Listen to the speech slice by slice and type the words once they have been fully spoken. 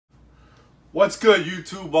What's good,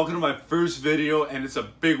 YouTube? Welcome to my first video, and it's a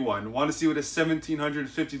big one. Want to see what a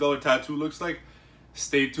 $1,750 tattoo looks like?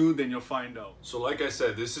 Stay tuned and you'll find out. So like I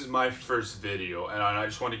said, this is my first video, and I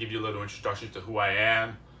just want to give you a little introduction to who I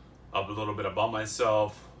am, a little bit about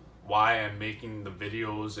myself, why I'm making the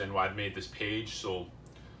videos, and why I've made this page. So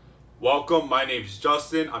welcome, my name is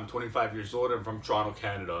Justin. I'm 25 years old. I'm from Toronto,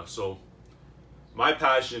 Canada. So my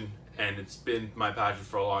passion, and it's been my passion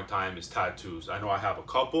for a long time, is tattoos. I know I have a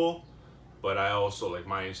couple, but I also, like,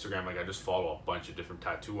 my Instagram, like, I just follow a bunch of different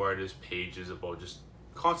tattoo artists, pages about just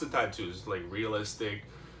constant tattoos, like realistic,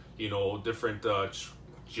 you know, different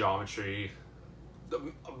geometry.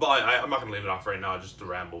 But I'm not gonna leave it off right now just to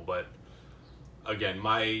ramble. But again,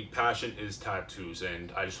 my passion is tattoos,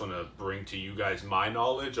 and I just want to bring to you guys my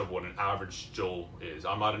knowledge of what an average Joe is.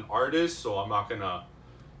 I'm not an artist, so I'm not gonna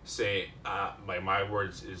say my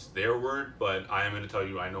words is their word, but I am going to tell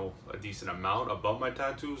you I know a decent amount about my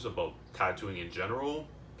tattoos, about tattooing in general,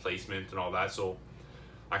 placement and all that. So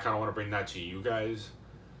I kind of want to bring that to you guys.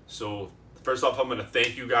 So first off, I'm going to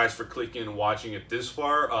thank you guys for clicking and watching it this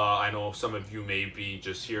far. I know some of you may be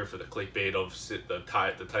just here for the clickbait of the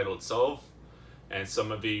title itself, and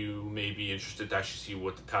some of you may be interested to actually see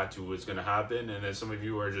what the tattoo is going to happen, and then some of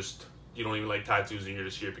you are just, you don't even like tattoos and you're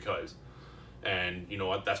just here because. And you know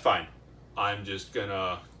what, that's fine. I'm just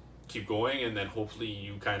gonna keep going, and then hopefully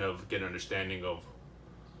you kind of get an understanding of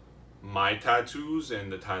my tattoos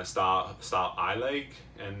and the kind of style I like.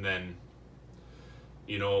 And then,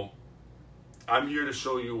 you know, I'm here to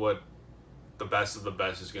show you what the best of the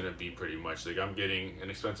best is gonna be, pretty much. Like, I'm getting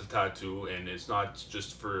an expensive tattoo, and it's not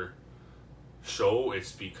just for show,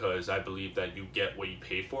 it's because I believe that you get what you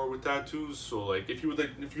pay for with tattoos. So like, if you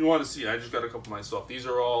want to see, I just got a couple myself. These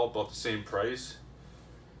are all about the same price,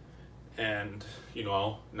 and you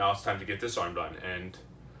know, now it's time to get this arm done, and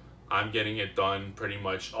I'm getting it done pretty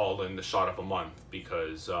much all in the shot of a month,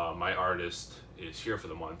 because my artist is here for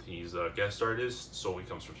the month. He's a guest artist, so he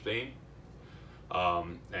comes from Spain.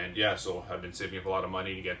 And yeah, so I've been saving up a lot of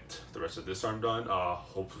money to get the rest of this arm done.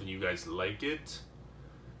 Hopefully you guys like it.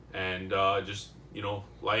 And just, you know,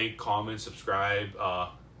 like, comment, subscribe.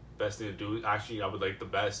 Best thing to do, actually, I would like the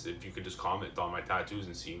best if you could just comment on my tattoos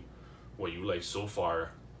and see what you like so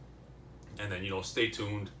far. And then, you know, stay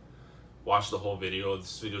tuned, watch the whole video.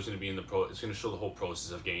 This video is going to be it's going to show the whole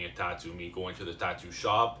process of getting a tattoo, me going to the tattoo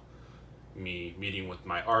shop, me meeting with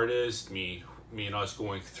my artist, me and us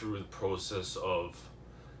going through the process of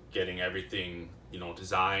getting everything, you know,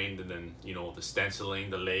 designed, and then, you know, the stenciling,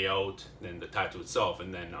 the layout, then the tattoo itself.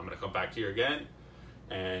 And then I'm gonna come back here again,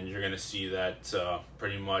 and you're gonna see that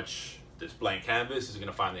pretty much this blank canvas is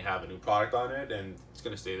gonna finally have a new product on it, and it's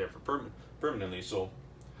gonna stay there for permanently. So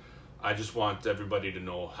I just want everybody to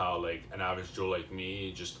know how, like, an average Joe like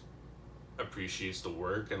me just appreciates the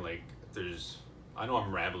work. And like, I know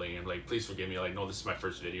I'm rambling, and like, please forgive me. Like, no, this is my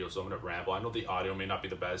first video, so I'm gonna ramble. I know the audio may not be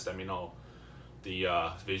the best. I mean,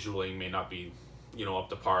 the visualing may not be, you know, up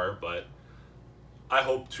to par, but I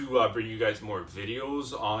hope to bring you guys more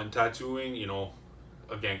videos on tattooing. You know,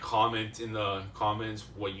 again, comment in the comments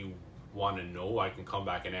what you want to know. I can come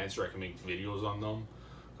back and answer. I can make videos on them,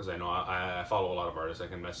 because I know I follow a lot of artists. I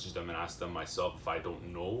can message them and ask them myself if I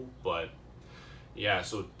don't know. But yeah,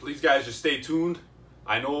 so please guys, just stay tuned.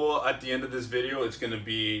 I know at the end of this video,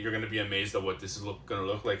 you're gonna be amazed at what this is gonna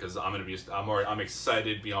look like, because I'm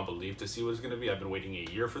excited beyond belief to see what it's gonna be. I've been waiting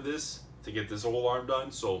a year for this, to get this whole arm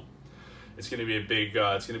done, so it's gonna be a big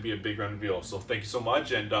reveal. So thank you so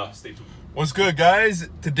much, and stay tuned. What's good, guys?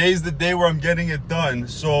 Today's the day where I'm getting it done.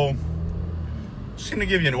 So just gonna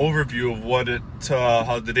give you an overview of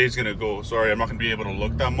how the day's gonna go. Sorry, I'm not gonna be able to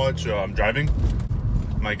look that much. I'm driving,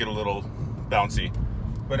 might get a little bouncy.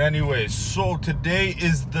 But anyway, so today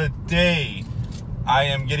is the day I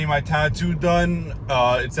am getting my tattoo done.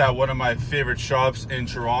 It's at one of my favorite shops in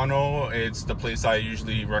Toronto. It's the place I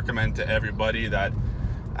usually recommend to everybody that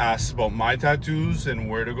asks about my tattoos and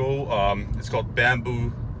where to go. It's called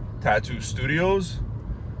Bamboo Tattoo Studios.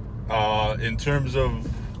 In terms of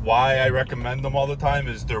why I recommend them all the time,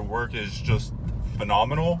 is their work is just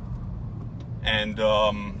phenomenal. And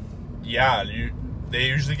yeah, they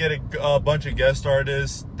usually get a bunch of guest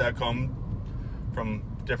artists that come from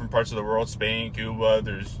different parts of the world, Spain, Cuba,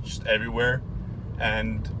 there's just everywhere.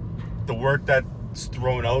 And the work that's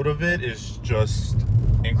thrown out of it is just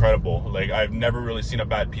incredible. Like, I've never really seen a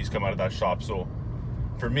bad piece come out of that shop. So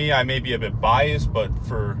for me, I may be a bit biased, but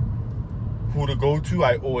for who to go to,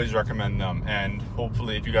 I always recommend them. And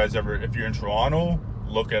hopefully if you're in Toronto,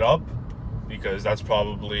 look it up, because that's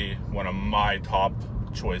probably one of my top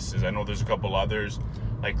choices. I know there's a couple others,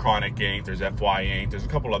 like Chronic Ink, there's FY Ink, there's a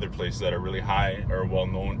couple other places that are really high or well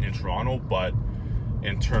known in Toronto. But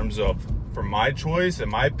in terms of for my choice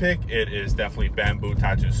and my pick, it is definitely Bamboo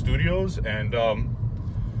Tattoo Studios. And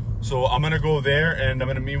so I'm gonna go there and I'm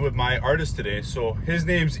gonna meet with my artist today. So his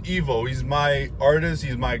name's Evo. He's my artist,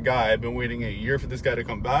 he's my guy. I've been waiting a year for this guy to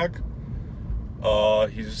come back.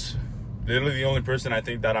 He's literally the only person I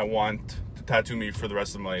think that I want to tattoo me for the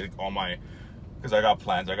rest of my, because I got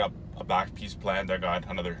plans. I got a back piece planned, I got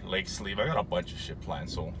another leg sleeve, I got a bunch of shit planned,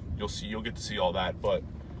 so you'll get to see all that. But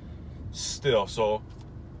still, so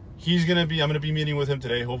I'm gonna be meeting with him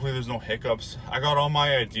today. Hopefully there's no hiccups. I got all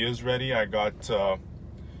my ideas ready. I got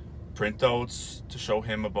printouts to show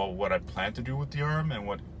him about what I plan to do with the arm and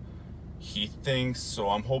what he thinks. So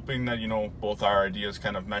I'm hoping that, you know, both our ideas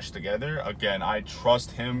kind of mesh together. Again, I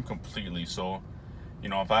trust him completely. So, you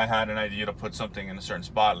know, if I had an idea to put something in a certain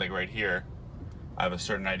spot, like right here, I have a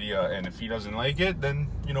certain idea, and if he doesn't like it, then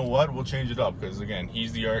you know what, we'll change it up. Because again,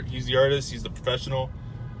 he's the artist, he's the professional,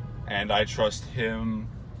 and I trust him.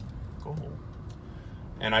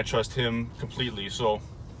 And I trust him completely. So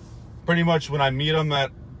pretty much when I meet him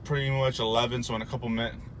at pretty much 11, so in a couple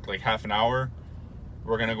minutes, like half an hour,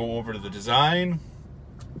 we're gonna go over to the design,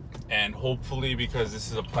 and hopefully, because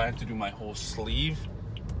this is a plan to do my whole sleeve,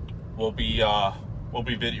 we'll be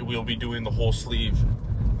doing the whole sleeve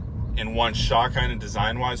in one shot, kind of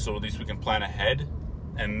design wise, so at least we can plan ahead.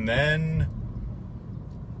 And then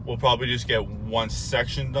we'll probably just get one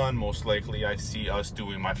section done. Most likely I see us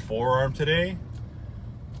doing my forearm today.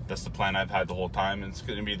 That's the plan I've had the whole time, and it's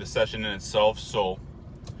going to be the session in itself. So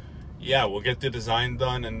yeah, we'll get the design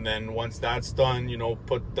done, and then once that's done, you know,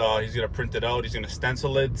 he's going to print it out, he's going to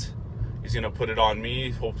stencil it, he's going to put it on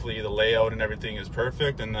me. Hopefully the layout and everything is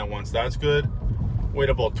perfect, and then once that's good, wait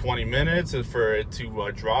about 20 minutes for it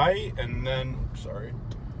to dry, and then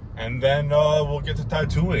we'll get to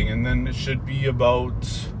tattooing. And then it should be about,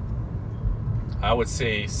 I would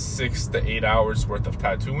say, 6 to 8 hours worth of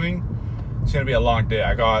tattooing. It's gonna be a long day.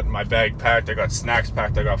 I got my bag packed, I got snacks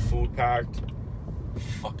packed, I got food packed.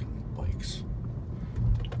 Fucking bikes.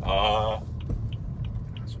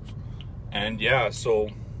 And yeah, so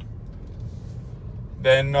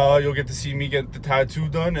then you'll get to see me get the tattoo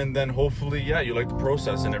done, and then hopefully, yeah, you like the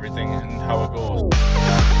process and everything and how it goes.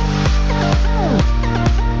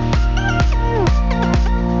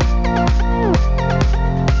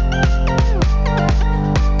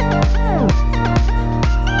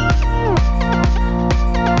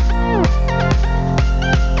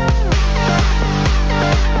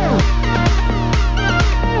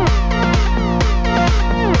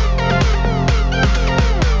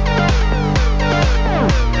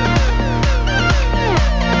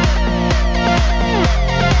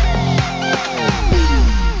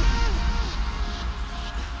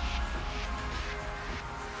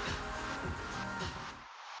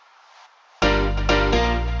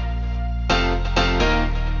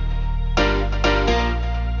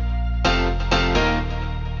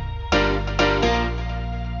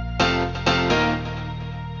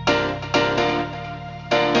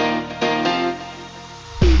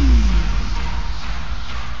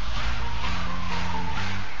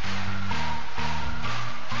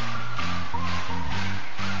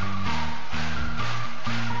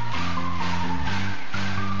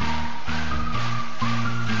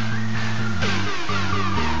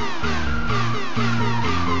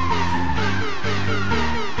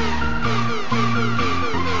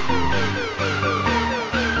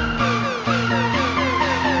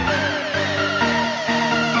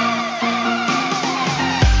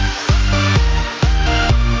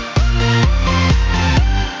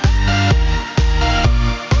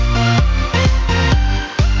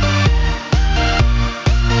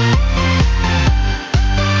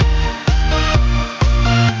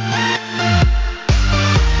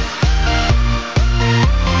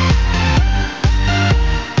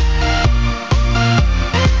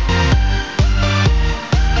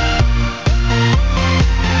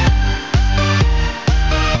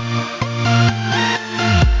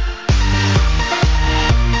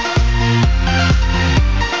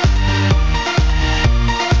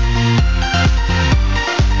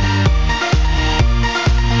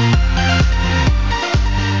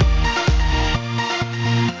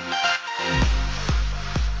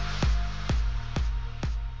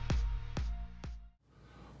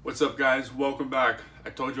 What's up, guys? Welcome back. I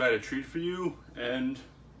told you I had a treat for you, and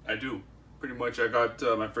I do. Pretty much I got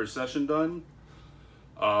my first session done.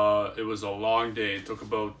 It was a long day. It took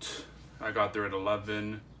about, I got there at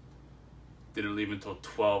 11, didn't leave until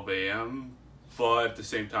 12 a.m. But at the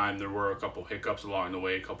same time, there were a couple hiccups along the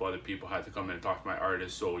way. A couple other people had to come in and talk to my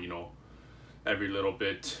artist, so, you know, every little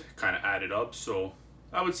bit kind of added up. So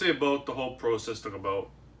I would say about the whole process took about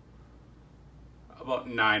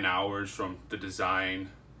 9 hours from the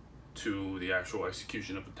design to the actual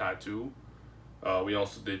execution of the tattoo. We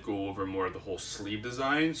also did go over more of the whole sleeve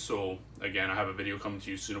design. So again, I have a video coming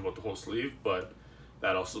to you soon about the whole sleeve, but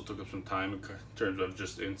that also took up some time in terms of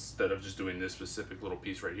just, instead of just doing this specific little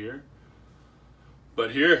piece right here.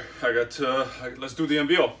 But here, let's do the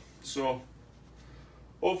unveil. So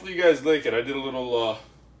hopefully you guys like it. I did a little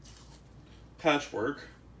patchwork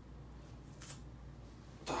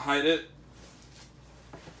to hide it.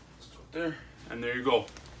 Just put it there, and there you go.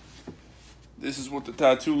 This is what the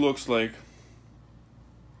tattoo looks like.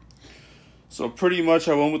 So pretty much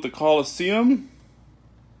I went with the Colosseum.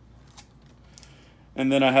 And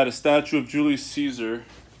then I had a statue of Julius Caesar,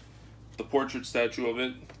 the portrait statue of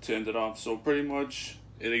it, to end it off. So pretty much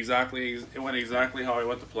it went exactly how I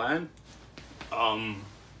went to plan. I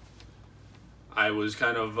was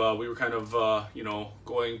kind of, we were kind of, you know,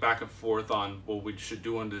 going back and forth on what we should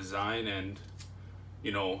do on design, and,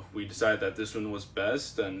 you know, we decided that this one was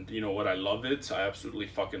best. And you know what, I love it. I absolutely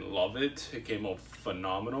fucking love it. It came out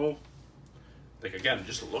phenomenal. Like, again,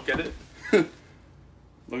 just look at it.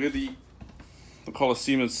 Look at the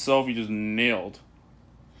Colosseum itself, he just nailed.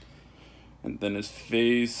 And then his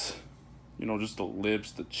face, you know, just the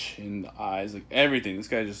lips, the chin, the eyes, like everything. This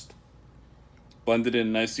guy just blended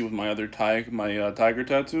in nicely with my other tiger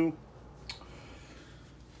tattoo.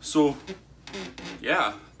 So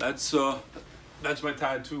yeah, that's my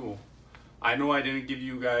tattoo. I know I didn't give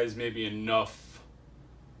you guys maybe enough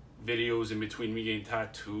videos in between me getting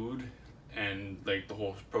tattooed and like the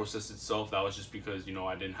whole process itself. That was just because, you know,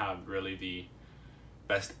 I didn't have really the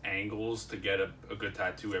best angles to get a good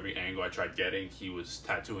tattoo. Every angle I tried getting, he was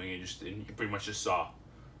tattooing and you pretty much just saw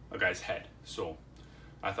a guy's head. So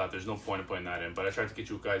I thought there's no point in putting that in, but I tried to get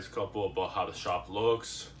you guys a couple about how the shop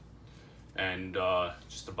looks and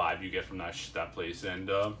just the vibe you get from that place.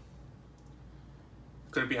 And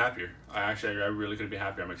couldn't be happier. I really couldn't be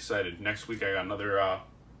happier. I'm excited. Next week I got another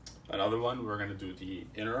one. We're gonna do the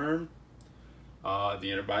inner arm,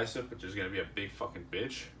 the inner bicep, which is gonna be a big fucking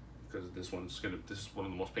bitch. Because this is one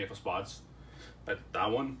of the most painful spots. That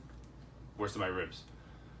one, worse than my ribs.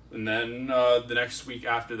 And then the next week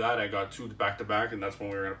after that, I got 2 back to back, and that's when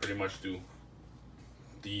we're gonna pretty much do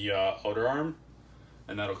the outer arm,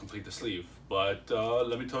 and that'll complete the sleeve. But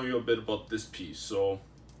let me tell you a bit about this piece. So,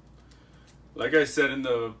 like I said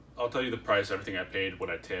I'll tell you the price, everything I paid, what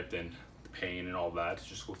I tipped, and the pain and all that.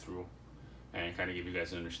 Just go through and kind of give you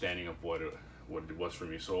guys an understanding of what it was for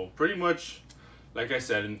me. So pretty much, like I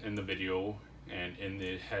said in the video and in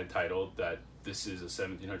the head title, that this is a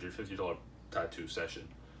 $1,750 tattoo session.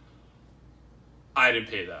 I didn't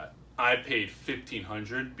pay that. I paid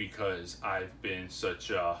 $1,500 because I've been such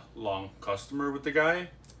a long customer with the guy,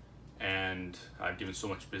 and I've given so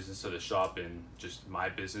much business to the shop and just my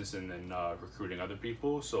business, and then recruiting other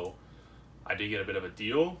people. So I did get a bit of a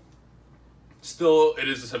deal. Still, it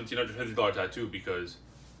is a $1,750 tattoo because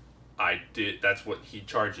that's what he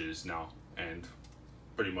charges now, and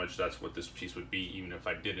pretty much that's what this piece would be even if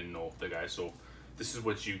I didn't know the guy. So this is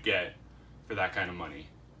what you get for that kind of money.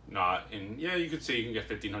 Yeah, you could say you can get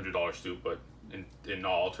 $1,500 too, but in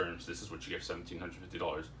all terms, this is what you get for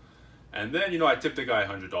 $1,750. And then, you know, I tipped the guy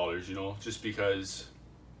 $100, you know, just because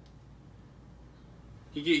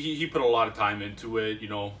he put a lot of time into it. You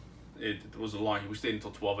know, it was we stayed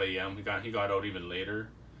until 12 a.m. He got out even later,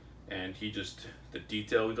 and the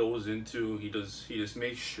detail he goes into, he just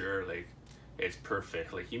makes sure like it's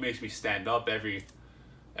perfect. Like, he makes me stand up every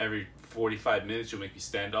 45 minutes. He'll make me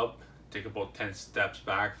stand up, take about 10 steps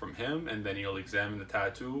back from him, and then he'll examine the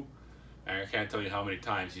tattoo. And I can't tell you how many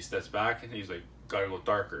times he steps back and he's like, gotta go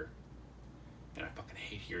darker. And I fucking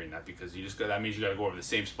hate hearing that, because that means you gotta go over the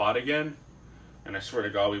same spot again. And I swear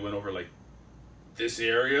to God, we went over like this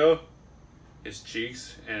area, his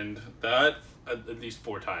cheeks, and that at least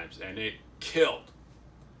 4 times, and it killed.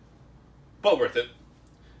 But worth it.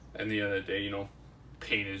 At the end of the day, you know,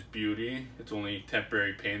 pain is beauty. It's only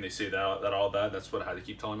temporary pain. They say that's what I had to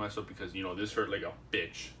keep telling myself, because, you know, this hurt like a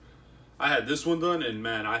bitch. I had this one done, and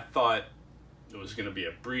man, I thought it was gonna be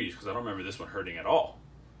a breeze, because I don't remember this one hurting at all.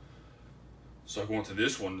 So I go into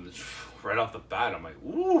this one right off the bat. I'm like,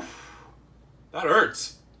 ooh, that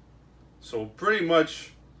hurts. So pretty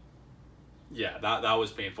much, yeah, that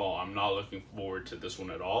was painful. I'm not looking forward to this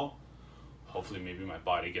one at all. Hopefully maybe my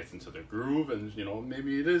body gets into the groove, and, you know,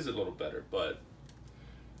 maybe it is a little better. But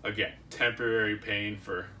again, temporary pain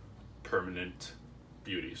for permanent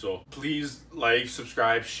beauty. So please like,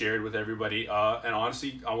 subscribe, share it with everybody. And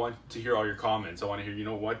honestly, I want to hear all your comments. I want to hear, you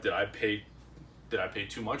know what, did I pay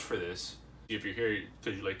too much for this? if you're here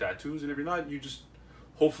because you like tattoos, and if you're not, you just,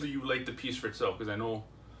 hopefully you like the piece for itself, because I know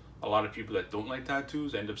a lot of people that don't like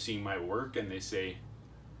tattoos end up seeing my work and they say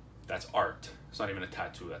that's art. It's not even a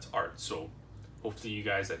tattoo, that's art. So hopefully you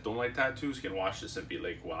guys that don't like tattoos can watch this and be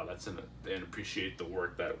like, wow, and appreciate the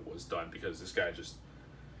work that was done, because this guy just,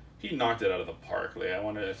 he knocked it out of the park. Like, I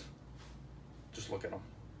want to just look at him.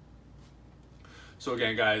 So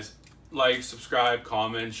again, guys, like, subscribe,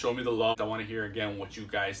 comment, show me the love. I want to hear again what you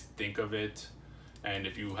guys think of it. And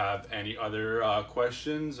if you have any other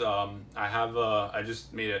questions, I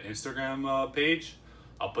just made an Instagram page.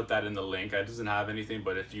 I'll put that in the link. It doesn't have anything,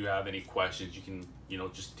 but if you have any questions, you can,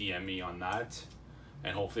 just DM me on that,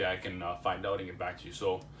 and hopefully I can find out and get back to you.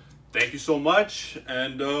 So thank you so much,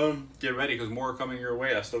 and get ready, because more are coming your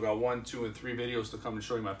way. I still got 1, 2, and 3 videos to come and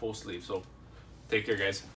show you my full sleeve. So take care, guys.